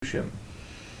Hushim,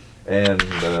 and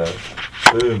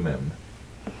Ummim.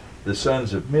 The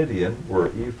sons of Midian were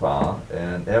Ephah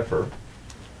and Epher,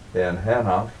 and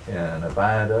Hanok, and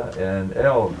Abidah, and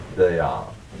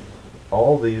Eldaah.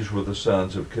 All these were the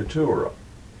sons of Keturah.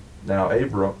 Now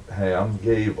Abraham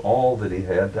gave all that he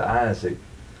had to Isaac,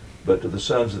 but to the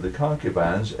sons of the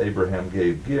concubines Abraham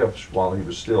gave gifts while he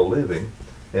was still living,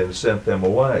 and sent them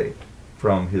away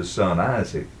from his son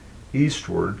Isaac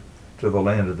eastward to the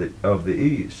land of the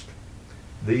east.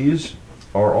 These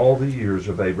are all the years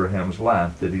of Abraham's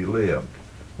life that he lived,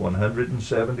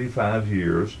 175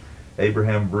 years.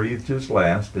 Abraham breathed his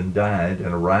last and died in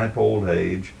a ripe old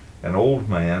age, an old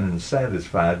man and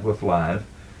satisfied with life,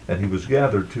 and he was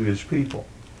gathered to his people.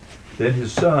 Then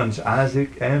his sons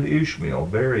Isaac and Ishmael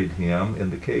buried him in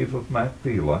the cave of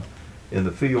Machpelah, in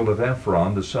the field of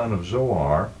Ephron the son of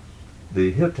Zohar,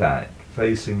 the Hittite,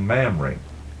 facing Mamre,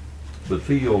 the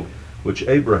field which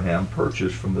Abraham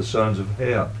purchased from the sons of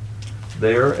Heth.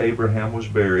 There Abraham was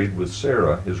buried with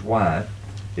Sarah his wife.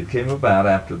 It came about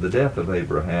after the death of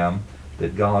Abraham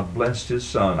that God blessed his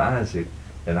son Isaac,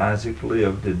 and Isaac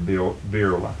lived in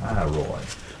Beer-lahai-roi.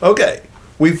 Okay,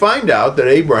 we find out that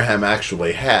Abraham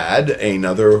actually had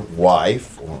another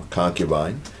wife or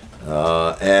concubine,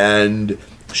 and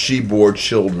she bore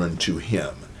children to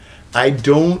him. I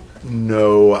don't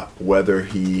know whether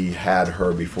he had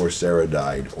her before Sarah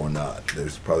died or not.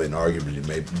 There's probably an argument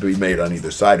to be made on either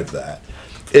side of that.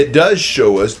 It does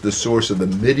show us the source of the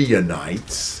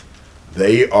Midianites.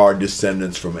 They are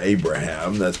descendants from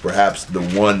Abraham. That's perhaps the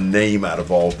one name out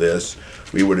of all this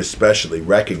we would especially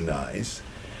recognize.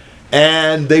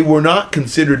 And they were not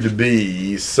considered to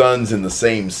be sons in the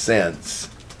same sense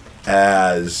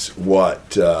as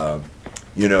what,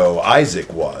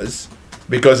 Isaac was.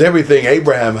 Because everything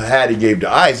Abraham had, he gave to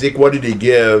Isaac. What did he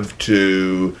give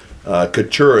to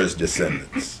Keturah's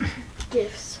descendants?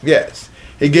 Gifts. Yes.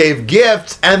 He gave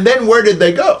gifts, and then where did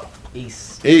they go?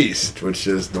 East, which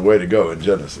is the way to go in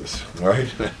Genesis,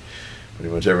 right? Pretty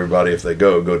much everybody, if they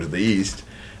go to the east.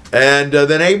 And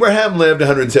then Abraham lived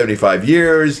 175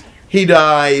 years. He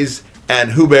dies,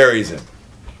 and who buries him?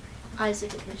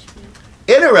 Isaac and Ishmael.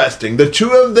 Interesting. The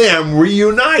two of them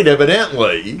reunite,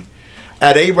 evidently,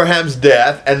 at Abraham's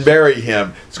death and bury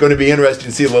him. It's going to be interesting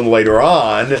to see a little later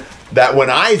on that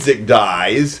when Isaac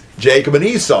dies, Jacob and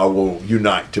Esau will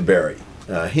unite to bury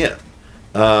him.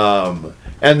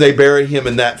 And they bury him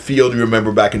in that field, you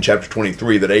remember back in chapter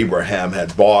 23, that Abraham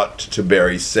had bought to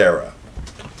bury Sarah.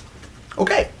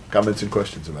 Okay, comments and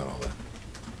questions about all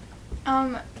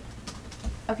that?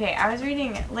 Okay, I was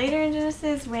reading later in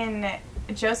Genesis when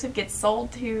Joseph gets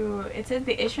sold to, it says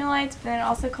the Ishmaelites, but then it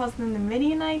also calls them the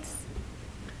Midianites.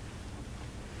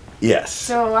 Yes.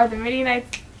 So are the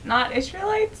Midianites not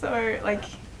Israelites, or like?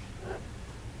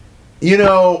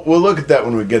 We'll look at that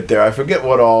when we get there. I forget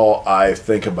what all I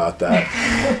think about that.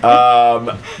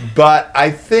 But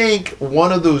I think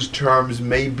one of those terms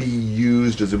may be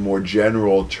used as a more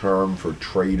general term for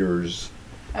traders,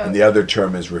 and the other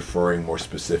term is referring more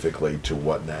specifically to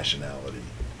what nationality.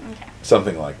 Okay.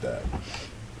 Something like that.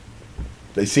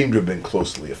 They seem to have been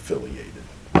closely affiliated.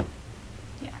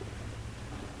 Yeah.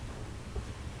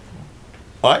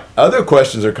 All right. Other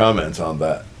questions or comments on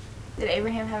that? Did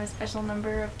Abraham have a special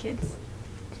number of kids?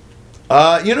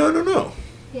 I don't know.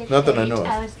 Not that I know of.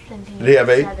 I was thinking Did he have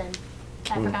 8? 7.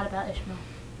 I forgot about Ishmael.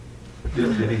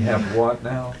 Did he have what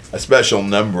now? A special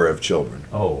number of children.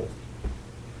 Oh.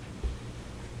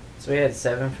 So we had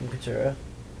 7 from Keturah.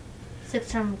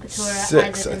 6 from Keturah, 6, Isaac, I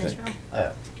and think. Ishmael.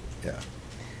 Oh. Yeah.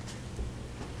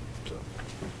 So.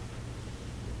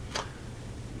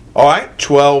 All right,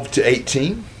 12 to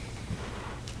 18.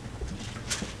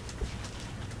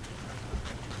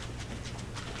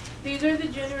 These are the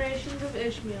generations of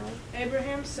Ishmael,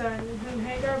 Abraham's son, whom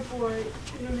Hagar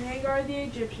the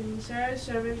Egyptian, Sarah's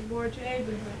servant, bore to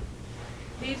Abraham.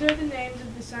 These are the names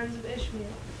of the sons of Ishmael,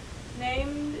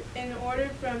 named in order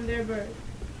from their birth.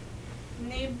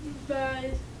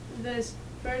 Nebai, the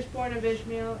firstborn of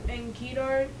Ishmael, and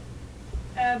Kedar,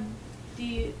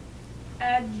 Adbeel,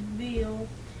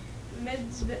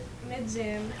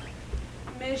 Midzim,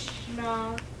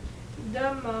 Mishma,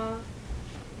 Dama,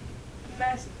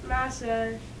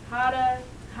 Massa,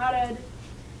 Hadad,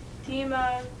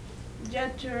 Tema,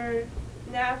 Jetur,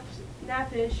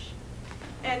 Naphish,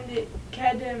 and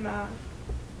Kedemah.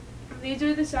 These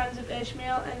are the sons of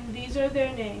Ishmael, and these are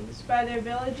their names, by their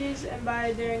villages and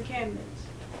by their encampments,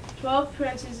 12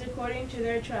 princes according to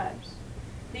their tribes.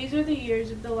 These are the years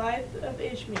of the life of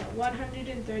Ishmael,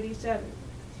 137.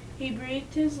 He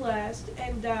breathed his last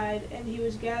and died, and he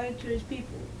was gathered to his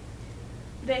people.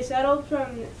 They settled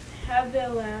from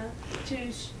Havilah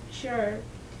to Shur,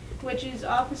 which is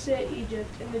opposite Egypt,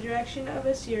 in the direction of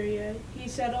Assyria. He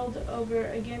settled over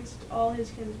against all his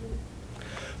kinsmen.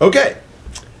 Okay.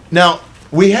 Now,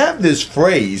 we have this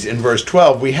phrase in verse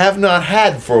 12 we have not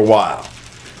had for a while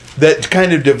that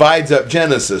kind of divides up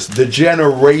Genesis, the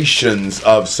generations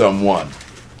of someone.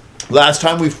 Last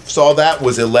time we saw that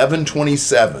was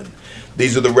 1127.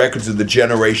 These are the records of the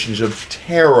generations of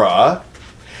Terah.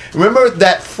 Remember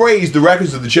that phrase, the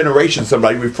records of the generation,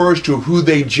 somebody refers to who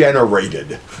they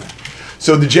generated.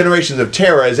 So the generations of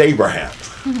Terah is Abraham.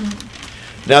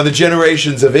 Now the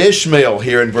generations of Ishmael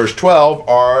here in verse 12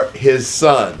 are his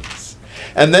sons.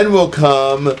 And then we'll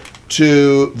come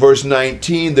to verse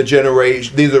 19, these are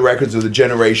the records of the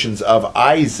generations of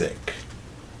Isaac.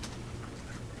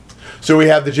 So we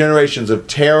have the generations of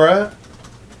Terah,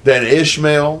 then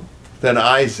Ishmael, then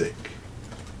Isaac.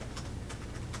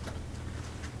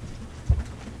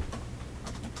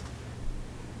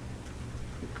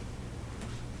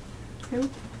 Who?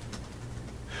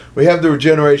 We have the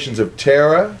generations of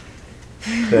Terah,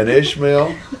 then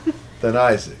Ishmael, then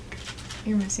Isaac.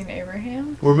 You're missing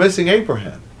Abraham? We're missing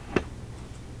Abraham.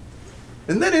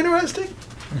 Isn't that interesting?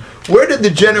 Where did the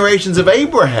generations of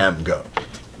Abraham go?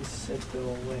 He sent them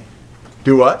away.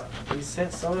 Do what? He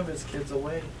sent some of his kids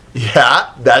away.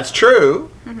 Yeah, that's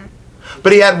true.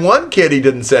 But he had one kid he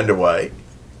didn't send away.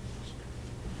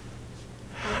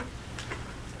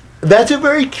 That's a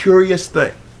very curious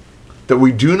thing, that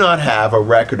we do not have a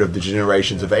record of the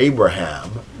generations of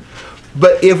Abraham.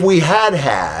 But if we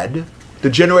had, the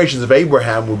generations of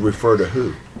Abraham would refer to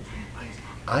who?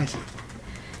 Isaac.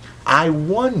 I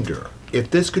wonder if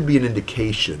this could be an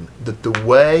indication that the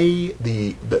way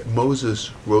that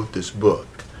Moses wrote this book,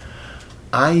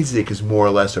 Isaac is more or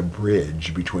less a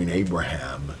bridge between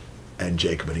Abraham and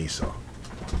Jacob and Esau.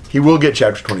 He will get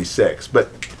chapter 26, but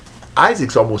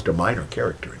Isaac's almost a minor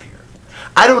character in here.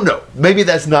 I don't know. Maybe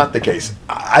that's not the case.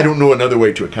 I don't know another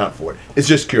way to account for it. It's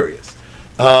just curious.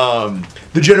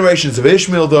 The generations of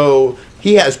Ishmael, though,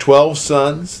 he has 12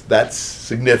 sons. That's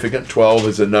significant. 12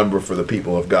 is a number for the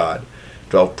people of God.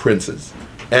 12 princes.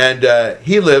 And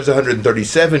he lives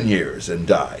 137 years and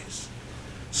dies.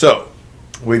 So,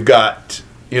 we've got,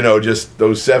 just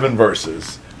those 7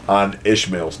 verses on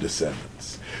Ishmael's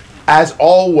descendants. As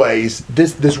always,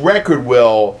 this record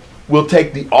will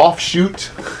take the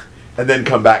offshoot and then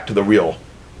come back to the real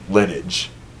lineage,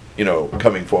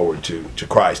 coming forward to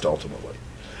Christ ultimately.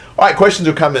 All right, questions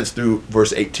or comments through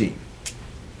verse 18?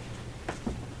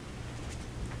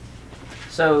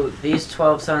 So these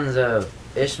 12 sons of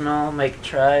Ishmael make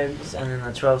tribes, and then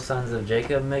the 12 sons of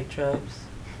Jacob make tribes?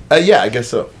 Yeah, I guess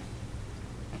so.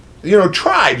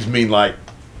 Tribes mean like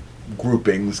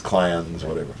groupings, clans,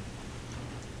 whatever.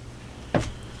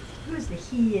 Who was the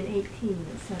he in 18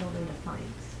 that settled in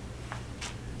Defiance?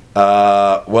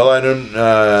 Well, I don't,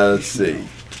 let's see.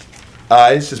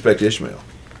 I suspect Ishmael.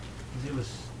 It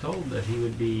was told that he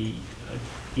would be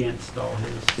against all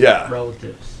his Yeah.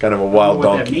 relatives. Kind of a I don't wild know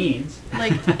what donkey. that means.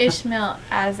 Like Ishmael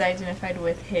as identified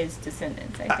with his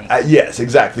descendants, I think. Yes,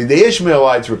 exactly. The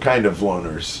Ishmaelites were kind of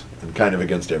loners and kind of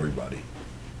against everybody.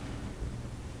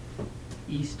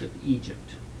 East of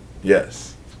Egypt.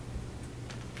 Yes.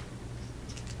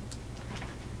 I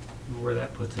don't know where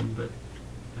that puts him, but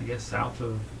I guess south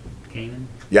of Canaan.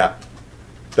 Yeah.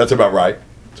 That's about right.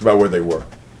 It's about where they were.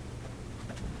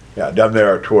 Yeah, down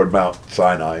there toward Mount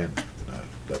Sinai and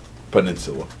that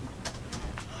peninsula.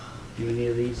 Do any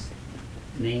of these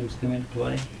names come into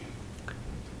play?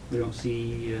 We don't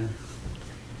see,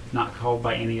 not called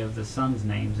by any of the sons'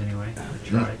 names anyway, the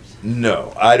tribes.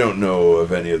 No, I don't know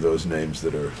of any of those names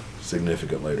that are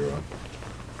significant later on.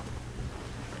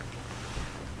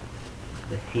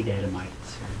 The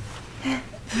Hadadamites.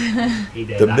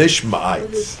 The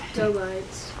Mishmites.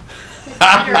 Domites.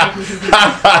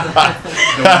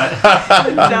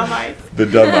 Dumites. The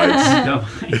Dumites.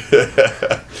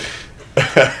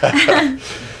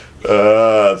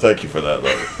 Thank you for that,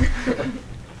 Larry.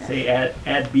 Say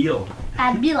Adbeel.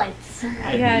 Adbelites.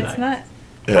 Yeah, it's not.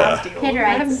 Yeah.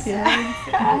 Hittites.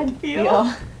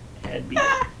 Adbeel.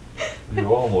 Adbeel.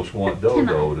 You almost want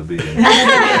Dodo to be in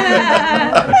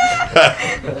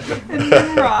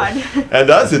Nimrod. And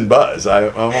us and Buzz.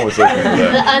 I'm always looking for The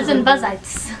that. Uz and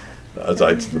Buzzites.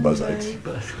 Uzzites, the Buzzites.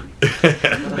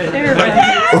 They're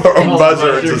Or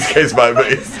buzzards, as the case might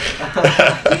be.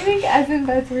 Do you think Az and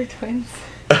Buzz were twins?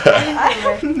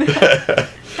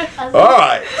 All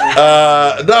right.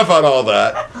 Enough on all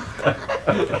that.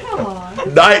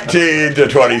 19 to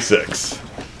 26.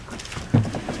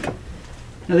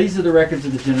 Now these are the records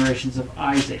of the generations of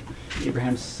Isaac,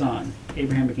 Abraham's son.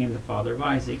 Abraham became the father of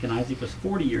Isaac, and Isaac was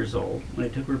 40 years old when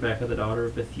he took Rebekah, the daughter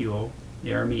of Bethuel, the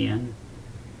Aramean,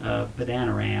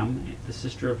 Padanaram, the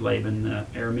sister of Laban the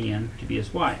Aramean, to be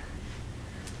his wife.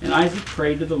 And Isaac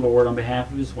prayed to the Lord on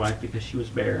behalf of his wife because she was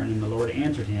barren, and the Lord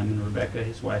answered him, and Rebekah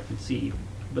his wife conceived.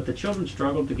 But the children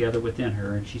struggled together within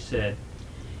her, and she said,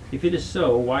 "If it is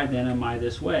so, why then am I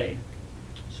this way?"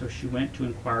 So she went to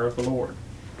inquire of the Lord.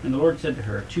 And the Lord said to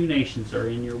her, 2 nations are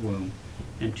in your womb,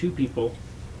 and 2 people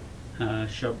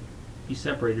shall be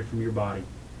separated from your body.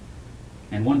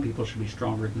 And 1 people shall be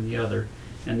stronger than the other,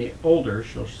 and the older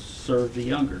shall serve the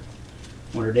younger.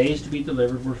 When her days to be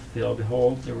delivered were fulfilled,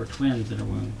 behold, there were twins in her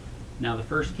womb. Now the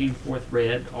first came forth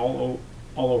red all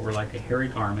over like a hairy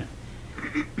garment,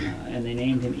 and they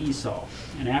named him Esau.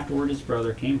 And afterward his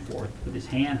brother came forth with his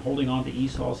hand holding on to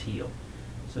Esau's heel.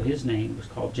 So his name was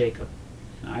called Jacob.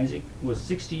 And Isaac was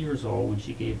 60 years old when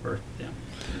she gave birth to them.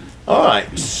 All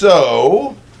right,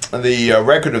 so the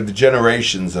record of the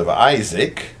generations of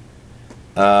Isaac,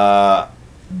 that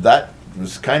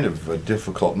was kind of a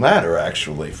difficult matter,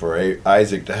 actually, for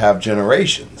Isaac to have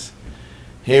generations.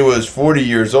 He was 40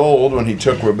 years old when he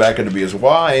took Rebekah to be his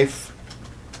wife,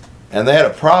 and they had a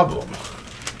problem.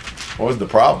 What was the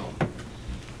problem?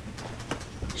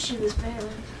 She was barren.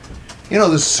 You know,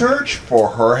 the search for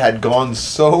her had gone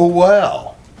so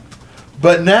well,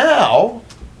 but now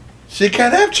she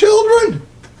can't have children.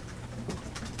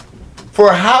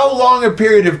 For how long a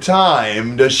period of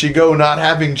time does she go not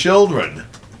having children?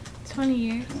 20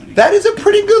 years. That is a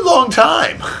pretty good long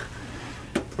time.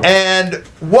 And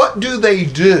what do they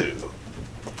do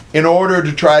in order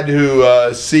to try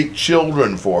to seek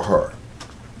children for her?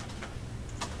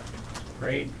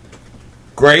 Prayed.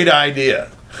 Great idea.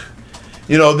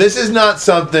 You know, this is not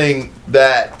something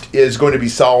that is going to be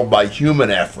solved by human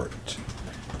effort.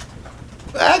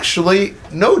 Actually,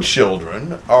 no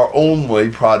children are only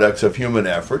products of human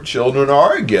effort. Children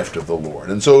are a gift of the Lord.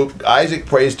 And so Isaac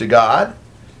prays to God,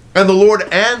 and the Lord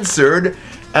answered,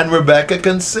 and Rebekah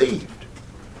conceived.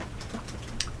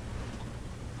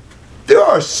 There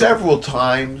are several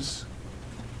times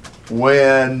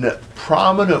when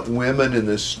prominent women in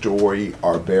this story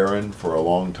are barren for a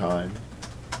long time.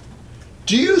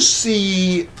 Do you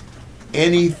see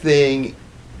anything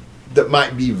that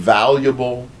might be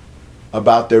valuable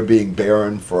about their being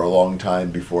barren for a long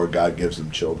time before God gives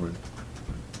them children?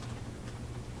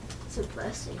 It's a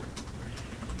blessing.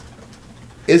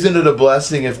 Isn't it a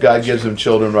blessing if God gives them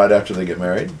children right after they get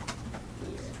married?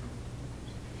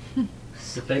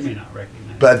 But they may not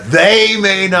recognize it. But they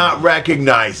may not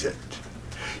recognize it.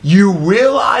 You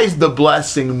realize the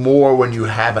blessing more when you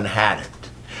haven't had it.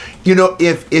 You know,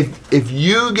 if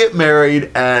you get married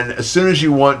and as soon as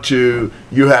you want to,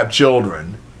 you have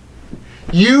children,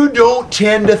 you don't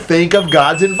tend to think of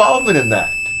God's involvement in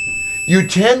that. You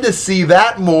tend to see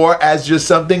that more as just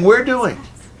something we're doing.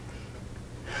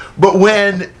 But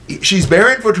when she's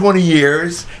barren for 20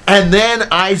 years and then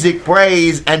Isaac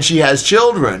prays and she has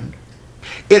children,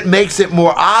 it makes it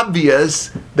more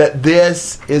obvious that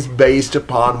this is based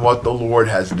upon what the Lord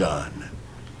has done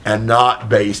and not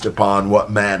based upon what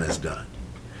man has done.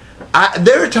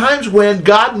 There are times when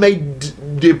God may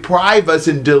deprive us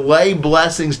and delay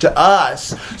blessings to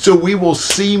us so we will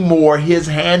see more His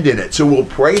hand in it. So we'll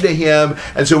pray to Him,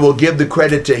 and so we'll give the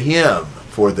credit to Him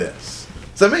for this.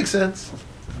 Does that make sense?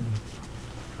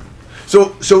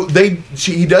 So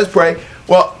he does pray.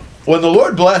 Well, when the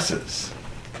Lord blesses,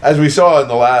 as we saw in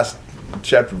the last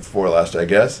chapter before last, I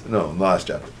guess. No, last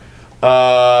chapter.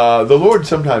 The Lord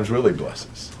sometimes really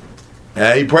blesses.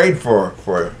 And he prayed for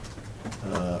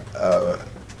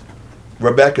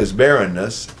Rebekah's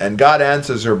barrenness, and God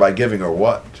answers her by giving her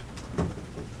what?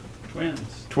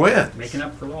 Twins. Twins. Making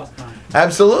up for lost time.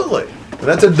 Absolutely. And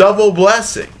that's a double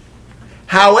blessing.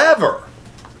 However,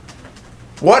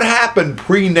 what happened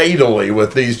prenatally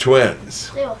with these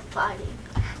twins? They were fighting.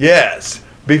 Yes,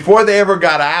 before they ever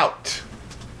got out.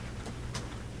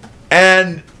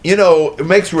 And, you know, it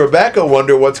makes Rebekah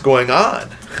wonder what's going on.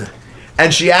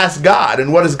 And she asks God,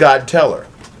 and what does God tell her?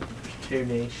 2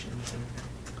 nations.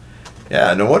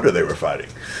 Yeah, no wonder they were fighting.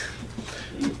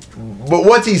 But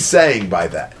what's he saying by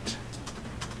that?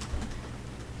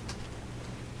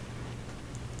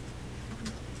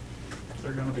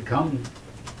 They're going to become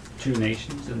 2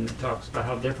 nations, and it talks about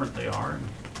how different they are.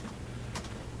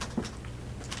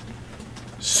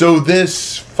 So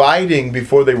this fighting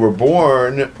before they were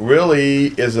born really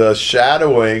is a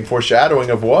foreshadowing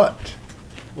of what?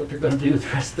 What they're going to do the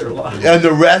rest of their lives. And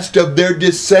the rest of their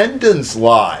descendants'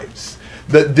 lives.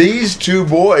 That these 2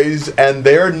 boys and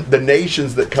the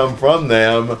nations that come from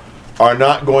them are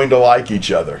not going to like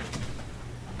each other.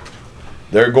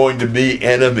 They're going to be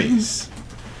enemies.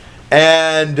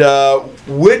 And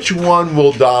which one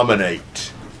will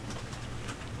dominate?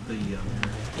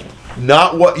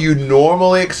 not what you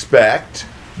normally expect,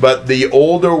 but the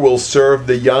older will serve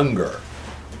the younger.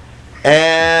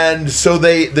 And so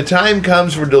the time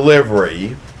comes for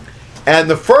delivery, and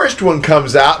the first one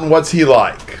comes out, and what's he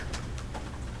like?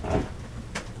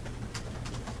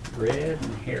 Red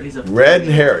and hairy. He's a Red and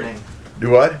furry hairy. thing. Do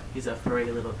what? He's a furry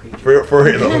little creature.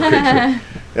 Furry little creature.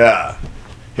 Yeah.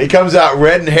 He comes out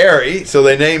red and hairy, so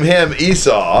they name him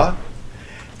Esau.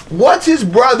 What's his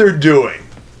brother doing?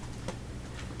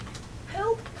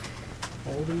 Help.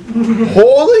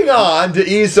 Holding on to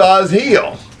Esau's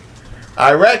heel.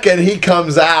 I reckon he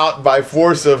comes out by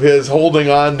force of his holding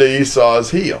on to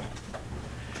Esau's heel.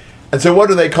 And so what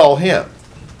do they call him?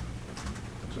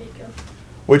 Jacob.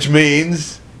 Which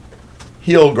means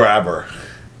heel grabber.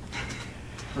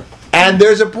 And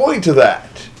there's a point to that.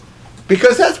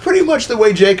 Because that's pretty much the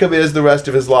way Jacob is the rest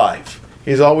of his life.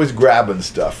 He's always grabbing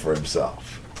stuff for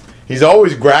himself. He's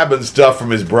always grabbing stuff from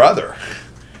his brother.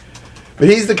 But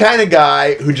he's the kind of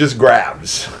guy who just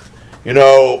grabs. You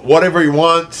know, whatever he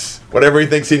wants, whatever he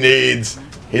thinks he needs,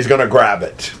 he's going to grab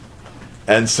it.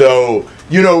 And so,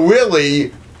 you know,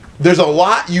 really, there's a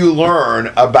lot you learn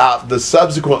about the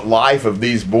subsequent life of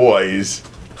these boys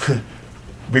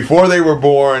before they were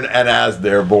born and as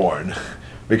they're born,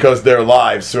 because their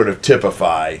lives sort of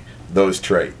typify those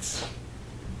traits.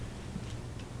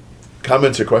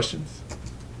 Comments or questions?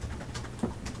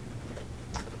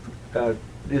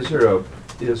 Is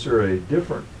there a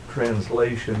different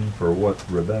translation for what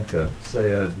Rebecca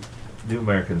said? New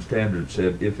American Standard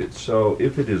said, if it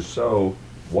is so,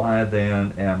 why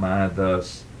then am I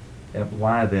this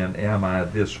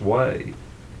way?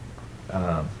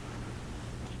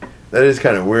 That is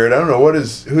kind of weird. I don't know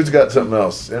who's got something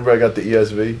else. Anybody got the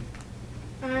ESV?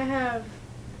 I have.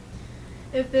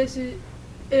 If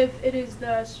it is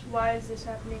thus, why is this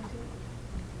happening to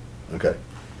me? Okay.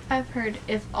 I've heard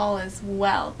if all is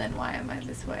well, then why am I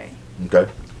this way? Okay.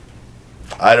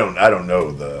 I don't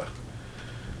know the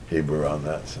Hebrew on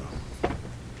that, so.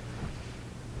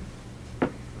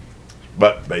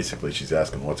 But basically she's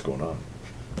asking what's going on.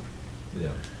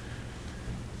 Yeah.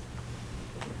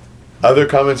 Other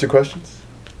comments or questions?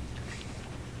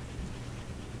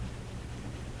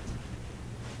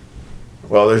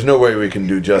 Well, there's no way we can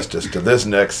do justice to this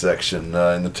next section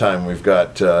in the time we've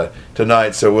got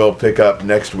tonight, so we'll pick up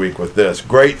next week with this.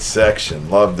 Great section.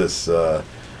 Love this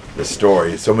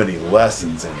story. So many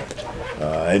lessons in it.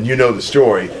 And you know the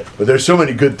story, but there's so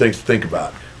many good things to think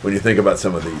about when you think about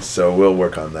some of these. So we'll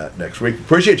work on that next week.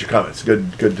 Appreciate your comments.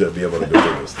 Good to be able to go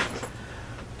through those things.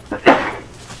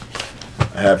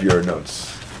 I have your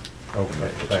notes.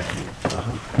 Okay, thank you.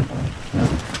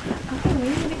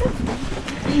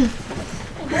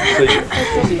 Social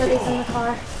studies in the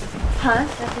car. Huh?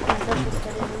 That's what my social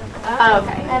studies in the car. Oh,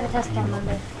 okay. I have a test on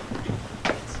Monday.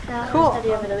 Cool. Study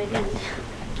over the weekend.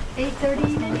 8:30 I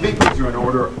maybe? think these are in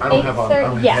order. I don't have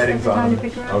 8:30, yeah. headings on Time to them.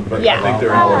 pick her up? But Yeah. I think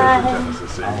they're in order Bye. for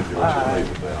Genesis, so you can do what you need.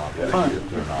 If they're not,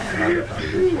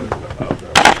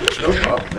 No problem.